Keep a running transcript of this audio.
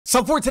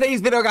So for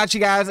today's video, I got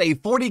you guys a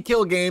 40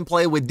 kill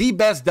gameplay with the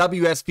best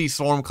WSP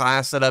Swarm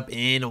class setup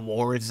in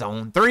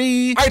Warzone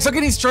 3. Alright, so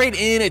getting straight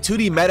in to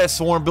the meta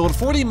Swarm build.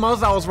 For the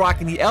muzzle, I was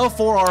rocking the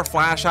L4R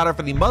flash hider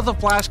for the muzzle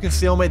flash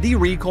concealment, the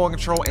recoil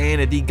control,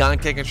 and the gun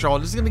kick control.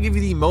 This is going to give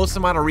you the most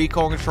amount of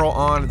recoil control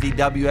on the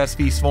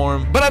WSP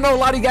Swarm. But I know a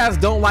lot of you guys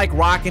don't like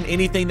rocking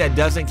anything that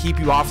doesn't keep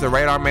you off the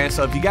radar, man.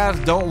 So if you guys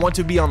don't want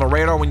to be on the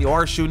radar when you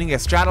are shooting, a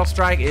straddle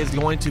strike is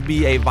going to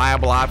be a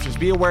viable option. Just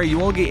be aware you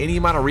won't get any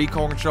amount of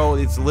recoil control.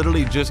 It's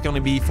literally just going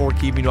to be for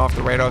keeping you off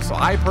the radar. So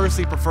I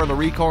personally prefer the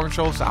recoil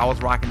control, so I was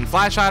rocking the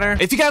flash hider.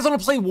 If you guys want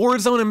to play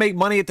Warzone and make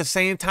money at the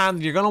same time,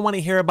 then you're going to want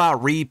to hear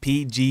about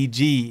Repeat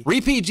GG.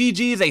 Repeat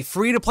GG is a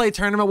free-to-play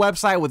tournament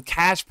website with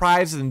cash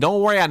prizes, and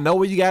don't worry, I know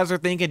what you guys are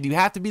thinking. Do you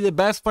have to be the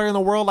best player in the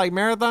world like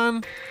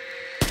Marathon?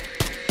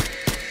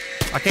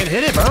 I can't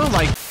hit it, bro.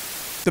 Like,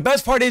 the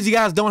best part is you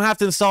guys don't have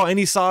to install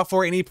any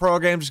software, any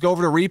program. Just go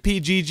over to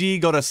Repeat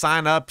GG, go to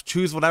sign up,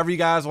 choose whatever you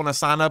guys want to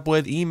sign up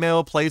with,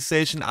 email,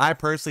 PlayStation. I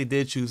personally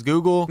did choose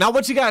Google. Now,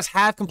 once you guys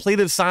have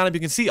completed the sign up, you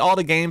can see all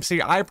the games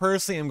here. I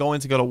personally am going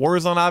to go to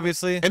Warzone,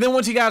 obviously. And then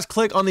once you guys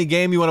click on the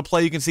game you want to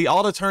play, you can see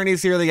all the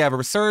tourneys here. They have a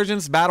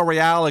Resurgence, Battle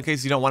Royale, in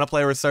case you don't want to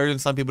play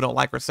Resurgence. Some people don't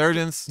like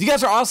Resurgence. You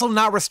guys are also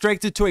not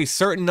restricted to a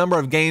certain number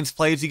of games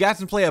played. You guys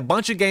can play a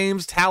bunch of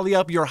games, tally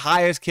up your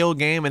highest kill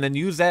game, and then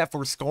use that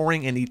for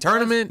scoring in the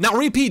tournament.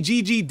 Now, Repeat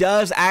GG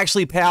does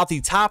actually pay out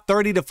the top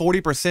 30 to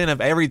 40% of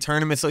every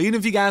tournament. So even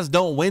if you guys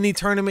don't win the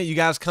tournament, you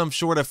guys come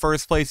short of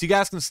first place, you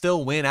guys can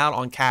still win out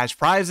on cash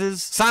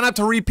prizes. Sign up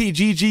to Repeat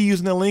GG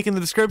using the link in the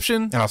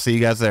description, and I'll see you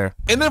guys there.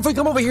 And then if we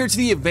come over here to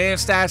the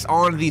advanced stats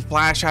on the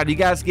flash hider, you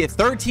guys get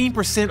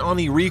 13% on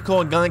the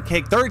recoil and gun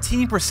kick,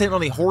 13% on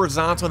the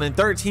horizontal, and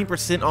then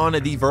 13% on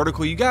the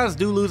vertical. You guys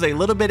do lose a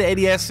little bit of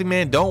ADS,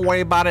 man. Don't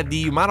worry about it.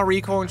 The amount of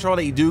recoil control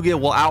that you do get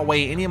will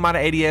outweigh any amount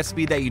of ADS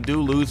speed that you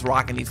do lose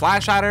rocking the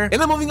flash hider.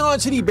 And then moving on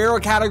to the barrel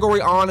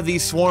category on the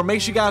Swarm, make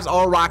sure you guys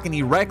are rocking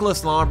the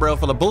reckless long barrel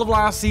for the bullet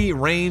velocity,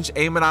 range,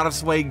 aiming out of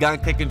sway, gun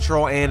kick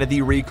control, and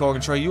the recoil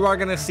control. You are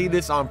going to see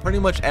this on pretty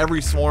much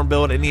every Swarm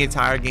build in the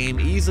entire game.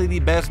 Easily the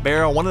best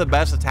barrel, one of the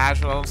best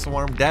attachments on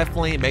Swarm.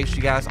 Definitely make sure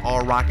you guys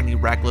are rocking the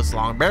reckless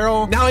long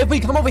barrel. Now if we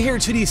come over here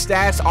to the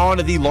stats on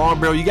the long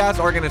barrel, you guys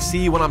are going to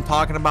see what I'm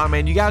talking about,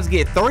 man. You guys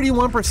get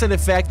 31%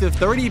 effective,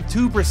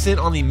 32%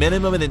 on the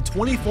minimum, and then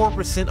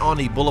 24% on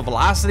the bullet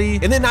velocity.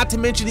 And then not to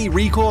mention the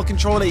recoil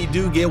control that you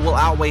do get will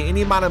outweigh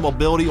any amount of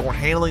mobility or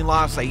handling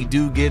loss that you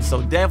do get.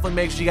 So definitely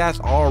make sure you guys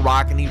are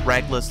rocking the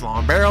reckless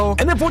long barrel.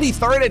 And then for the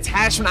third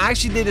attachment, I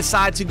actually did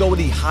decide to go with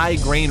the high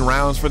grain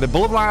rounds for the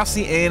bullet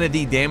velocity and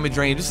the damage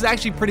range. This is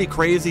actually pretty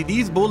crazy.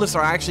 These bullets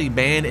are actually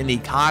banned in the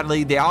COD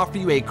League. They offer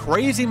you a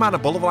crazy amount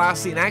of bullet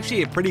velocity and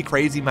actually a pretty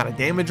crazy amount of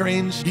damage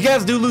range. You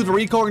guys do lose the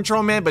recoil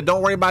control, man, but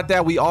don't worry about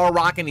that. We are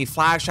rocking the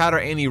flash hider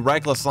and the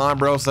reckless long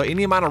barrel, so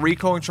any amount of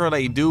recoil control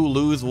that you do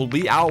lose will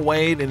be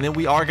outweighed, and then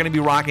we are going to be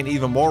rocking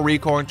even more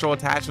recoil control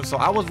attachments. So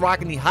I was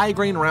rocking the high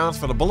grain rounds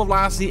for the bullet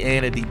velocity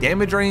and the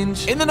damage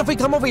range. And then if we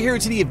come over here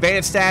to the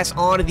advanced stats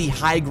on the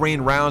high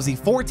grain rounds, the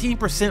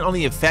 14% on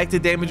the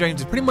effective damage range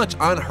is pretty much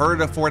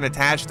unheard of for an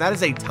attachment. That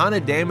is a ton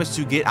of damage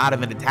to get out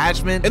of an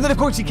attachment. And then of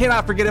course you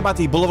cannot forget about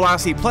the bullet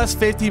velocity. Plus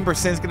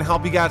 15% is going to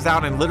help you guys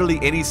out in literally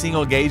any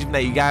single engagement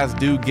that you guys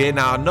do get.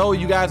 Now I know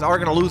you guys are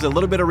going to lose a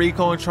little bit of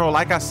recoil control.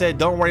 Like I said,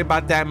 don't worry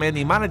about that, man.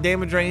 The amount of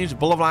damage range,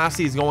 bullet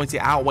velocity is going to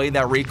outweigh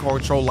that recoil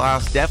control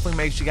loss. Definitely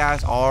make sure you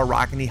guys are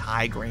rocking the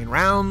high grain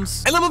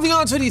rounds. And then moving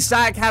on to the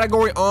side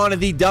category on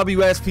the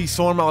WSP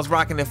Swarm, I was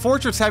rocking the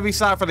Fortress Heavy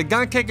Sight for the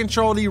gun kick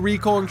control, the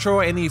recoil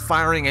control, and the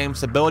firing aim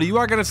stability. You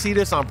are going to see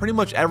this on pretty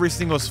much every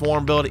single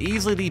Swarm build.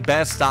 Easily the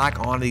best stock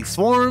on the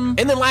Swarm.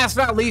 And then last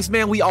but not least,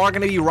 man, we are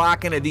going to be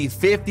rocking the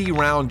 50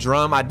 round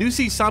drum. I do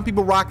see some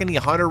people rocking the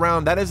 100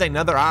 round. That is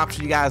another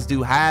option you guys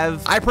do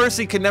have. I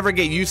personally could never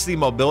get used to the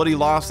mobility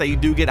loss that you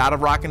do get out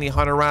of rocking the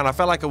 100 round. I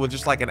felt like it was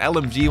just like an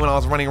LMG when I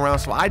was running around,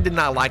 so I did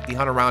not like the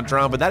 100 round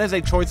drum, but that is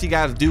a choice you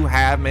guys do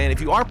have, man.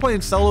 If you are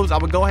playing solos, I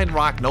would go ahead and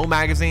rock no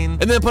magazine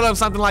and then put on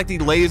something like the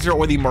laser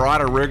or the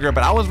Marauder rigger,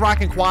 but I was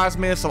rocking quads,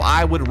 man, so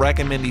I would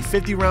recommend the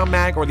 50 round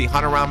mag or the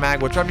 100 round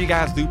mag, whichever you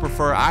guys do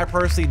prefer. I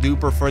personally do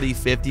prefer the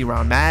 50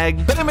 round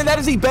mag. But I mean, that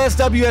is the best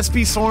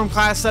WSP Swarm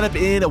class setup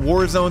in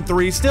Warzone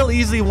 3. Still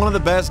easily one of the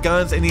best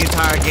guns in the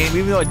entire game,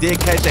 even though it did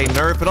catch a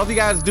nerf. But hope you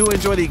guys do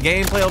enjoy the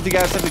gameplay. Hope you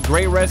guys have a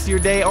great rest of your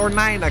day or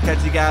night, and I'll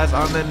catch you guys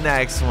on the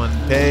next one.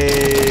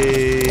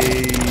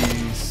 Peace.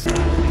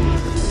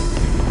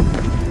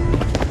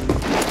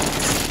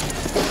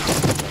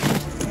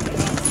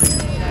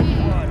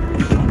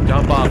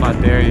 Jump off, I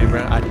dare you,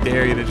 bro. I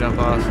dare you to jump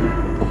off.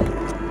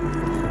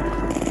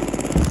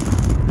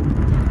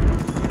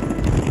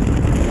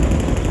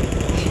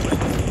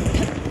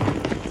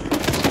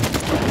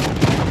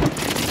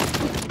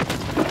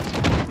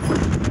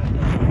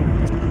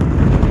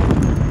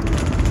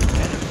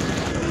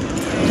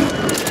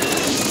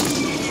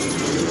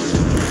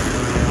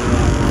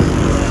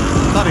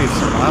 I thought he'd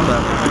survive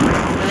that.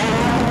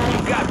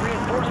 You've got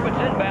reinforcements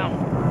inbound.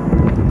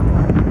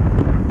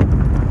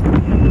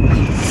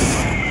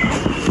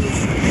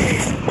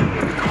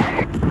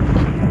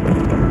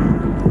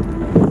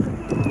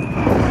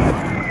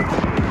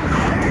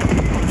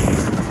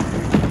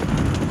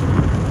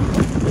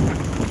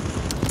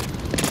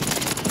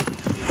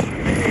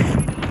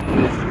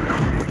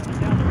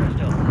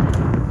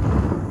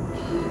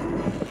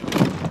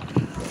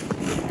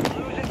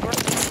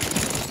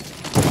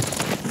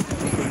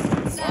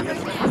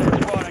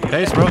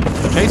 Chase, bro.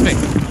 Chase me.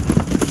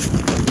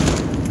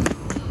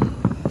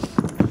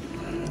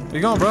 Where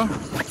you going, bro?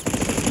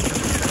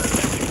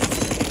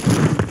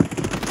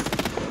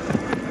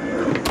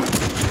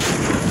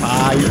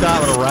 Ah, you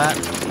thought with a rat.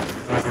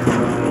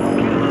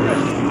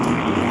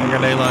 A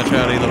grenade launcher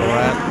out, you little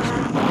rat.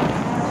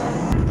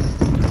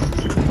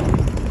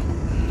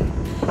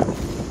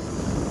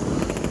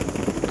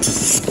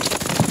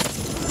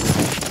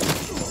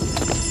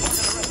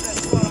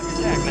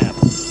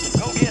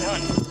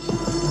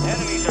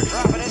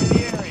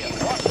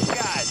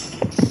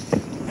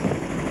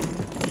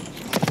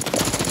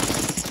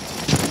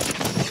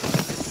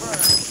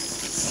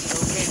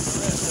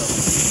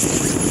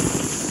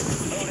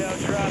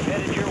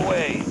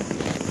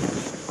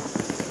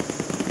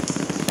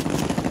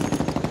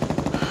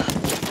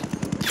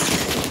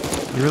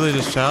 You really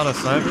just shot a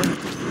sniper?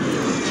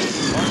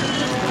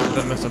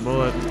 Didn't miss a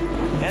bullet.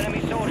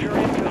 Enemy soldier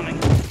incoming.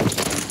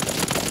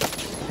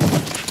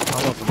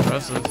 Almost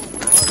impressive.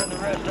 Marking the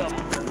rest of them.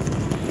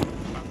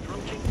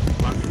 Approaching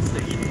Market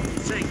Station.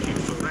 Thank you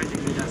for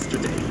riding with us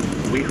today.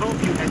 We hope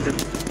you had the...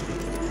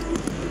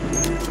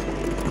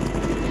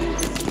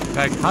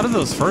 Heck, how did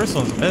those first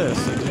ones miss?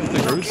 Did you get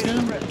the Groot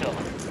skin?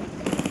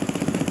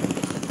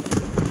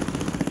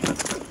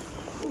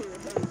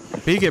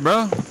 Peek it,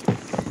 bro.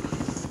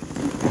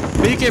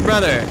 Peek it,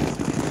 brother.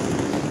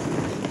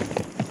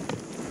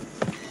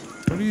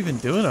 What are you even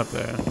doing up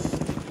there?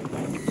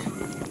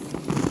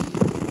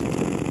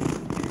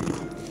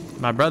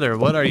 My brother,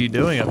 what are you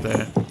doing up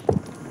there?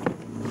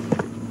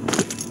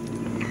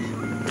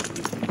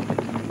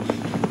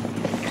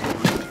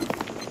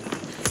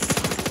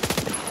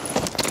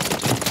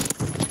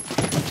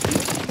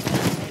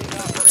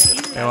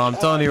 Yeah, well, I'm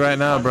telling you right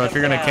now, bro, if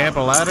you're gonna camp a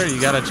ladder, you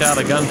gotta chow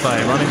the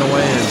gunfight. Running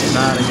away is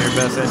not in your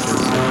best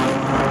interest.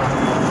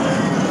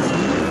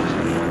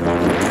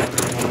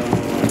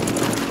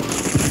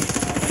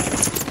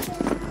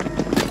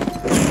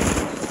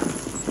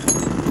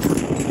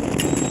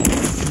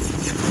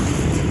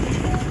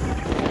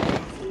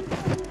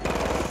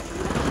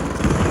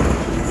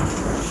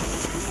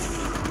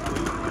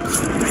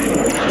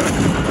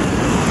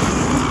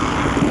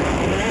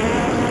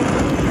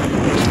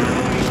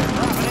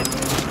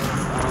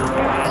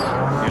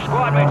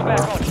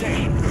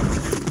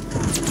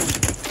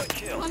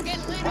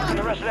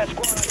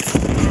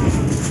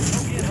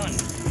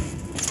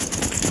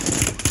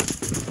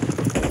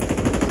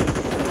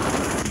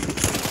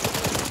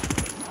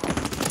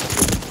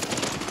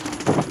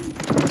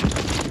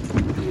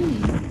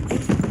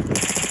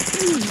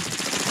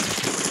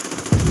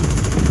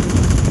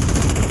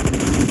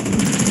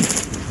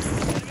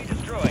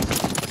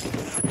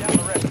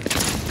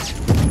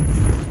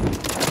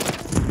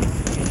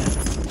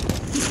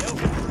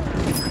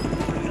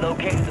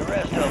 Locate the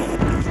rest of them.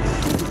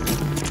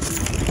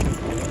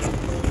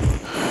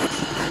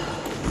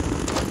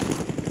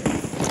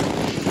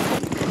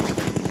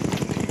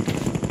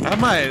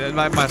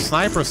 I have my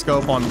sniper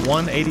scope on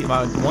 180,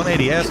 my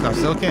 180S, and I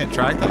still can't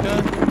track that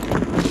guy.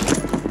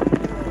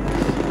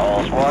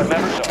 All squad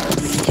members are.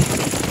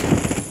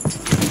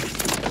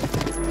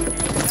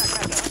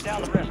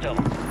 Down the rest of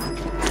them.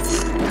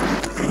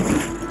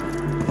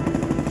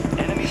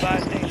 Enemy buy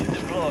station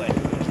deployed.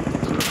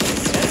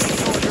 Enemy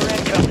soldier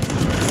incoming.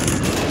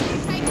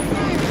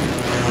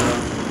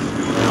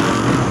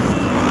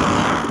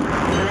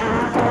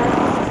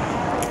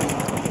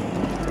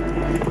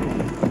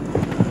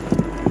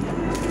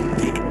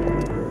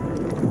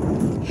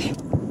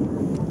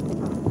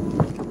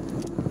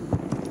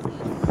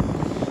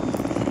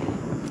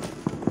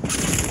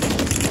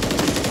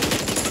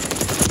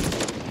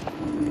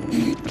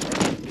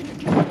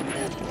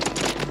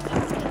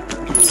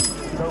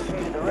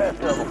 Located the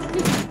rest of them.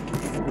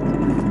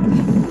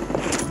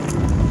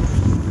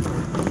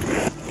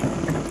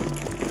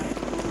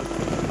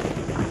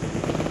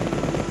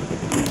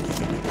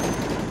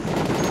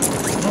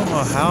 I don't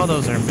know how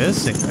those are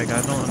missing. Like,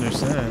 I don't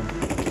understand.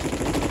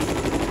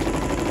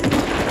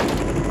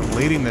 I'm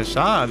leading the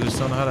shot, I just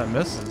don't know how that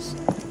misses.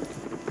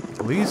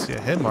 At least get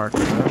a hit marker,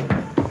 man.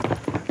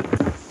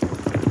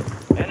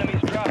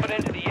 Enemies dropping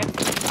into the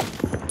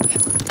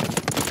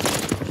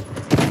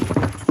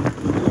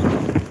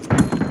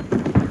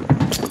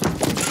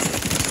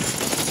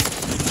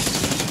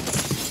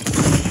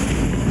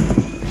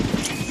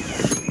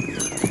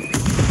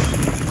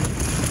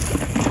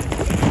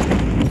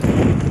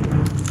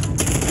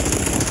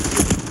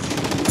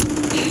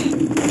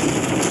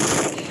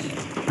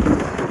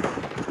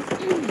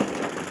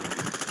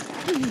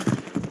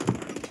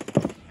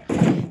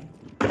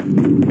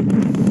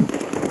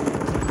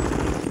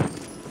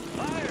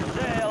fire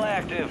sale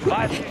active.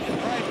 Buy station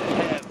prices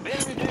have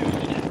been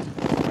reduced.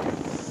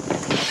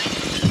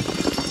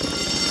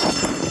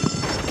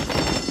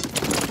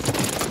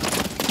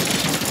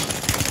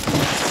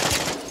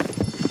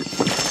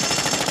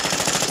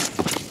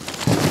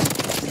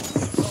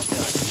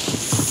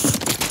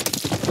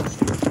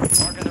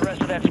 Marking the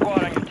rest of that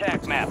squad on your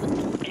TAC map.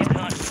 Get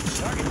hunting.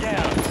 Target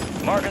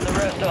down. Marking the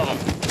rest of them.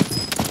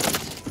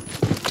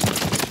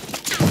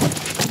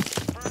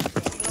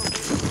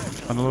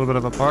 On a little bit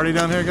of a party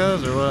down here,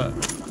 guys, or what?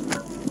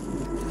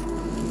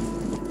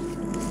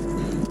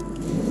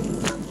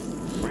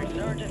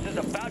 Resurgence is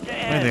about to I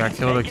end. think I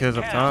killed the Make it kids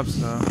up count. top,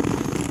 so.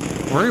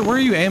 Where are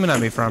you aiming at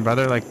me from,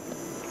 brother? Like,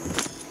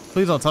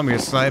 please don't tell me you're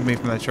sniping me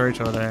from that church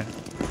over there.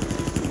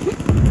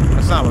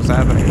 That's not what's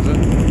happening, is it?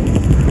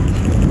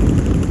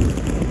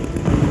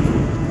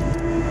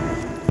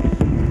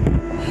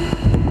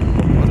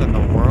 What in the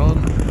world?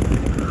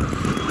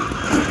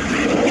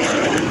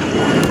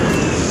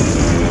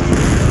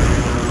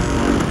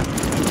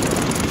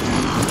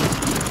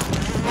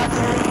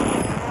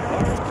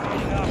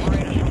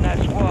 Operators from that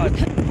squad.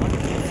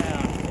 Hunting you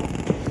down.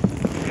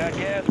 We got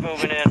gas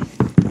moving in.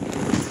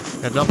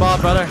 Yeah, jump off,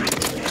 brother.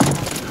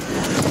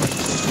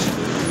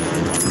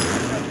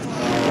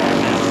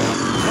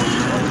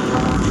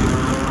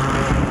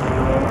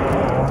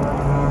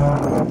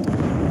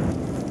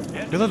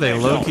 I feel like they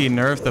low-key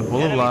nerfed the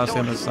bullet velocity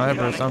on the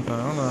sniper or something. I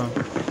don't know.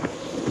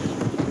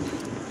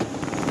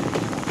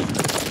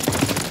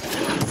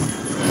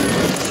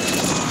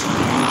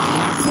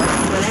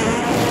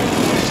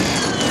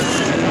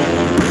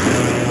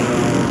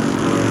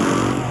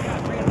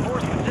 Got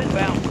reinforcements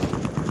inbound.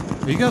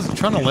 Are you guys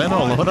trying to land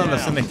on a load on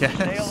us in the Stay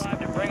gas? alive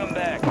to bring them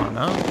back. Come on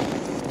now.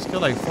 Just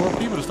killed like 4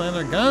 people just laying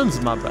their guns,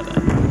 my brother.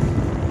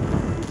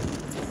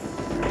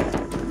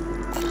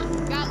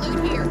 Got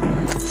loot here.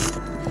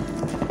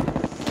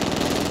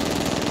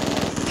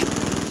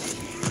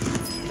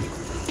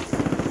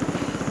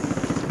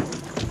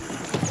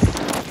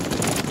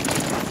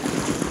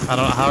 I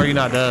don't. How are you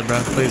not dead,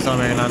 bro? Please tell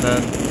me you're not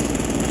dead.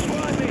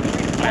 Squad mates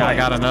redeployed. I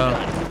gotta know.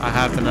 I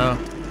have to know.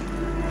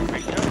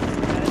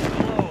 Resurgence is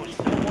closed.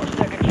 No more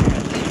second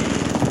chances.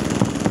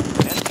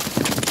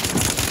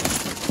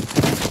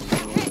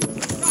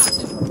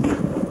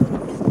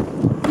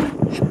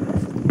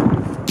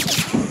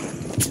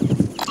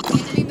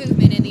 Enemy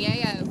movement in the AO.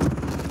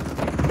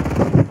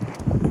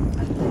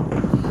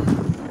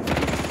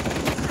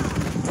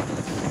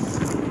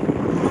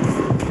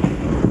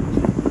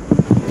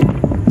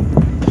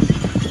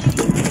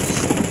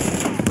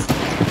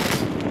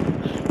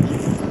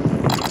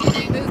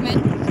 Enemy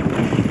movement.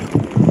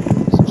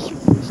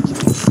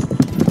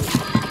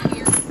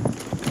 Here.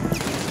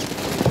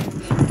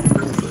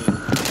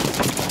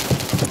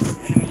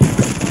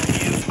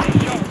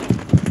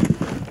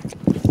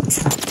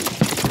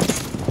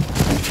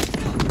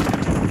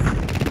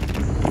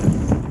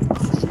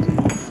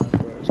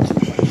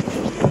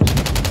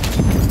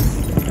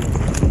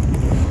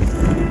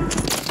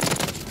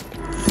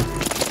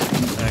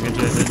 Yeah, good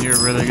job, dude.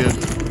 You're really good.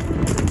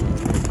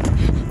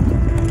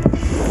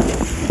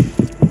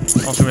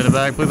 Don't shoot me in the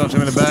back. Please don't shoot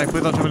me in the back.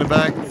 Please don't shoot me in the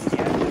back.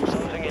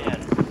 Closing in.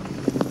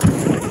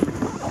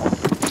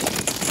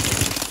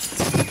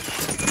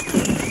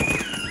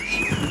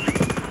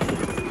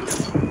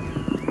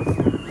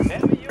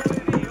 Enemy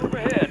UAV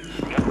overhead.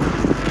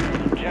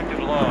 Objective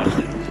lost.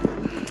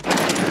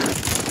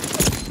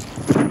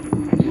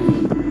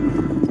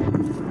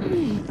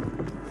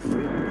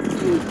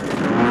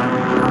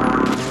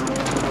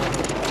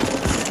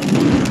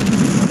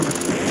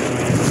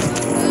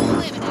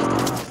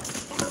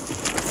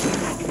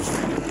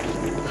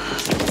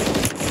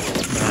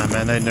 Nah,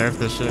 man, they nerfed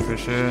this shit for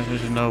sure.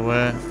 There's just no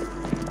way.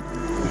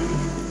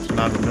 Should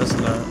not be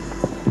missing that.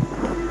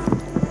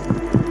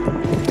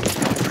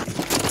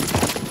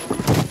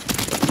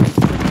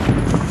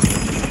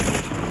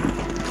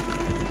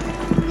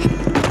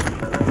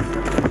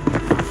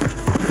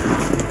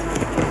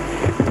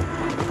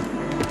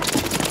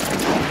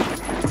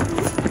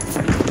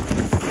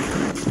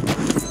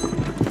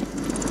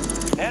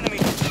 Enemy.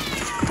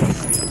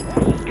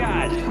 Watch the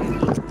skies.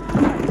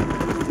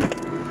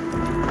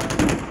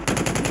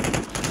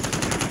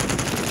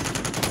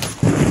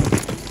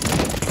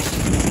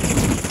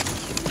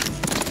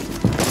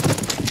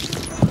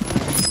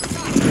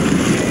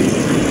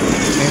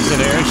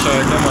 Instant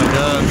airstrike. Oh my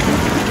god.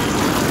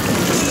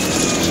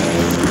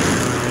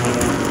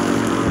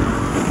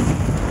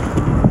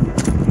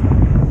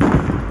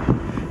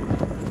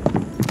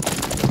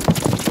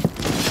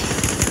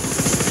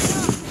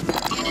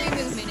 Enemy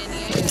movement in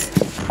the AO.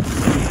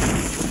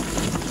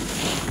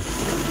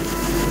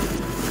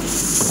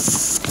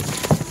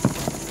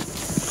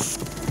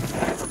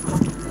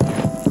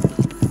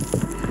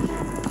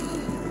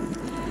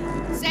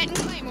 Setting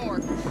Claymore.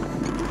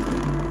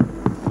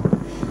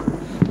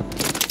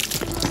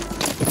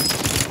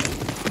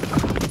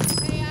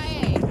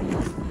 AIA.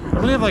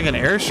 Don't we have like an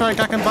airstrike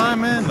I can buy,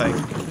 man? Like,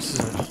 this is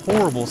a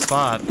horrible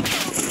spot.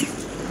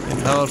 Getting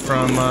held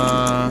from,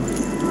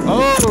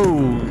 oh,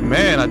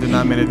 man, I did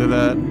not mean to do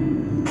that.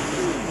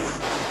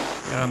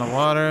 Got in the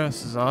water.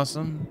 This is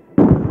awesome.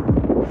 Are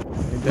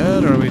we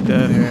dead or are we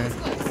dead here?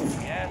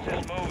 Gas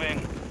is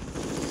moving.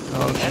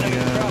 Oh, Enemy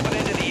yeah. dropping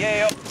into the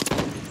AO.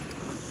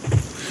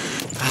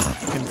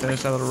 Couldn't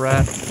finish that little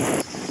rat.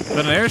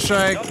 But an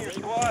airstrike. Double your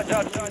squads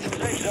outside the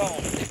safe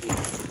zone.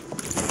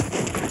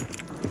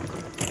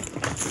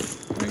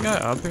 We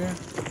got up here.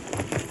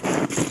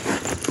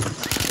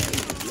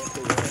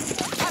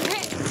 I'm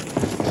hit.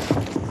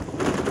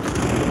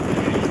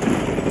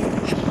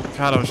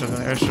 God, I wish I was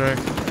an airstrike.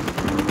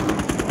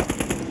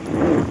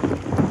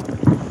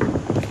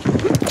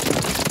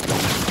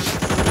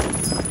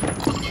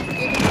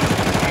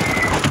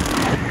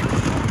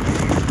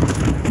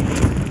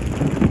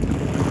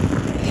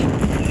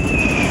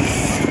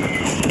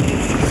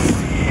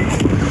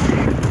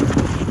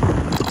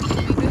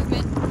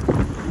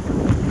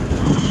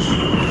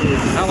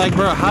 Like,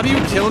 bro, how do you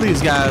kill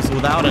these guys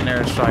without an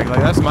airstrike? Like,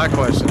 that's my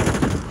question.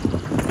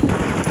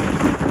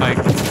 Like,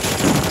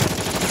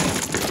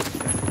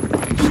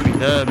 you should be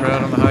dead, bro. I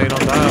don't know how you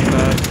don't die off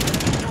that.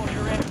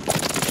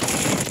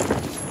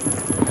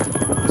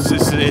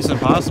 It's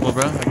impossible,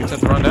 bro. Like, you just have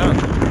to run down.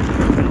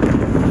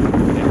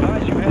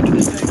 Advise you head to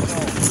the safe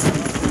zone.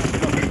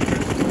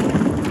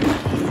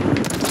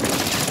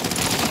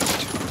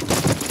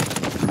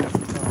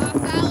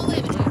 Hostile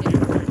eliminated.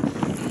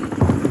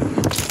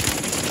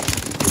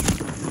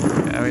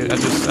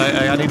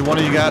 I need one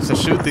of you guys to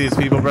shoot these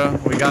people, bro.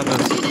 We got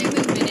this. New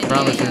movement in the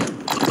Promise you. area.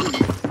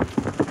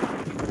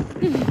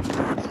 Movement.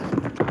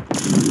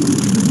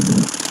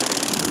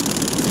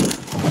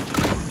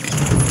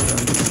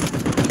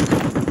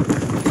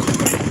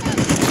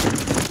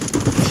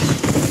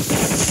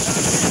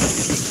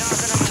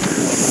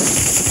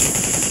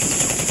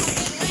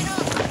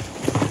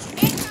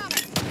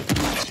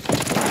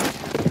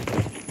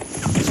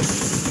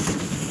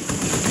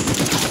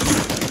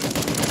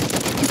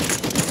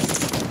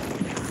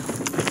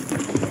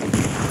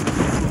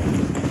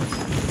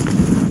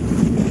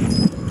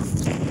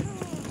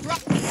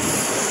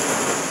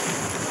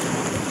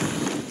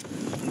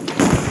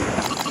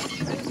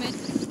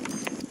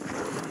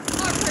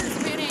 Markers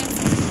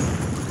minutes.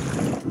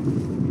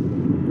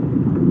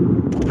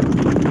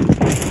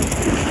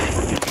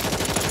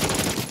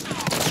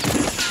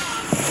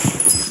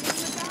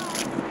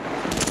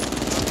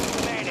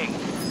 Remaining.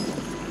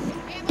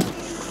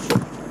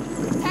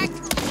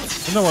 Tactical.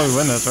 There's no way we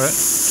win this, right?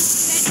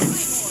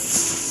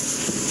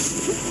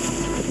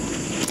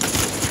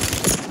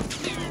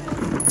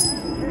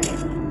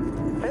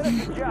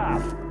 Finish the job.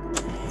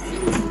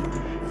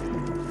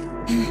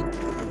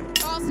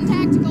 Awesome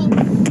tactical.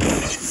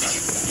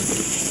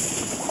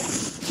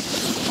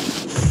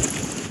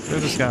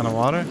 There's this guy in the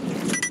water.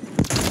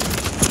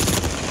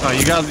 Oh,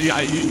 you got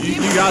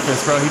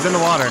this, bro. He's in the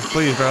water.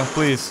 Please, bro.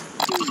 Please.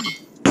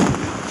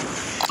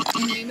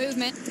 Enemy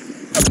movement.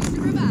 Use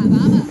to revive.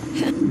 I'm up.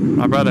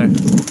 My brother.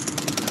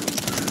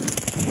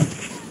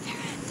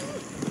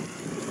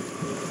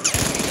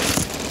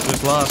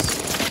 Just lost.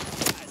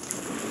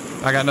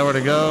 I got nowhere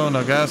to go.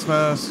 No gas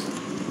mask.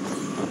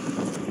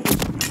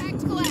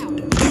 Tactical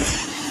out.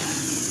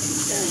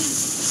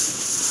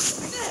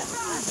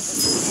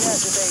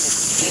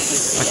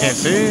 I can't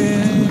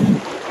see.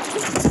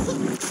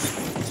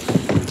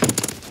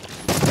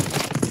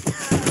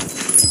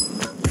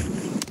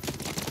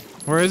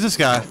 Where is this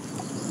guy?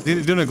 Is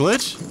he doing a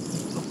glitch?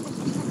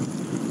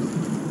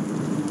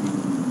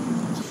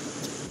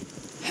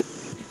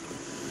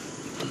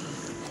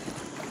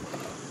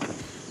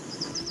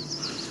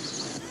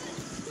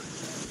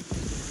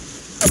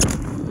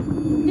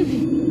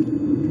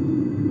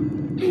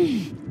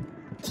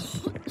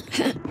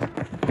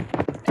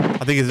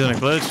 I think he's doing a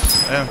glitch.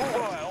 Yeah.